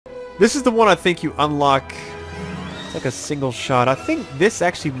This is the one I think you unlock. It's like a single shot. I think this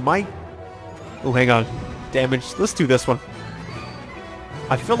actually might... Oh, hang on. Damage. Let's do this one.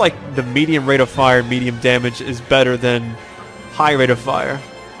 I feel like the medium rate of fire, medium damage is better than high rate of fire.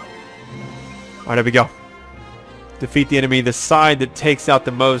 Alright, there we go. Defeat the enemy. The side that takes out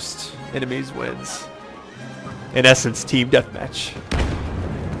the most enemies wins. In essence, team deathmatch.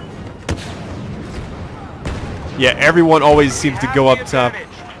 Yeah, everyone always seems to go up top.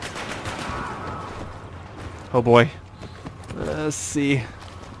 Oh boy. Let's see.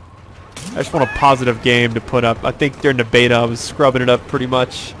 I just want a positive game to put up. I think during the beta I was scrubbing it up pretty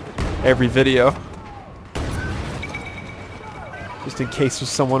much every video. Just in case there's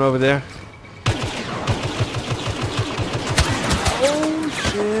someone over there. Oh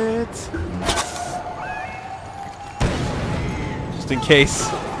shit. Just in case.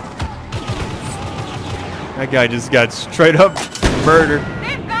 That guy just got straight up murdered.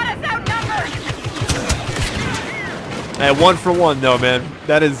 They've got us outnumbered. At 1 for 1 though, man.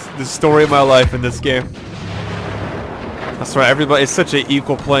 That is the story of my life in this game. That's right, everybody, it's such an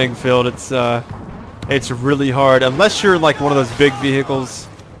equal playing field. It's really hard unless you're like one of those big vehicles,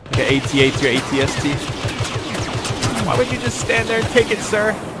 like an AT-AT or ATST. Why would you just stand there and take it,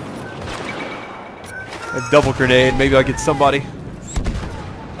 sir? A double grenade, maybe I'll get somebody.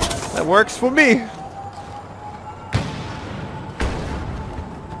 That works for me.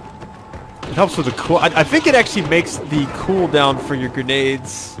 It helps with the cool. I think it actually makes the cooldown for your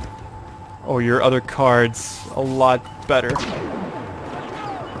grenades or your other cards a lot better.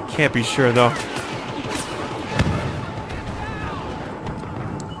 Can't be sure though.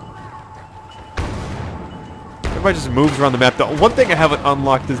 Everybody just moves around the map. The one thing I haven't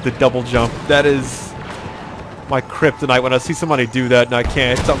unlocked is the double jump. That is my kryptonite. When I see somebody do that and I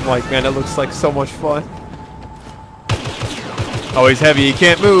can't, I'm like, man, that looks like so much fun. Oh, he's heavy. He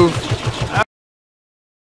can't move.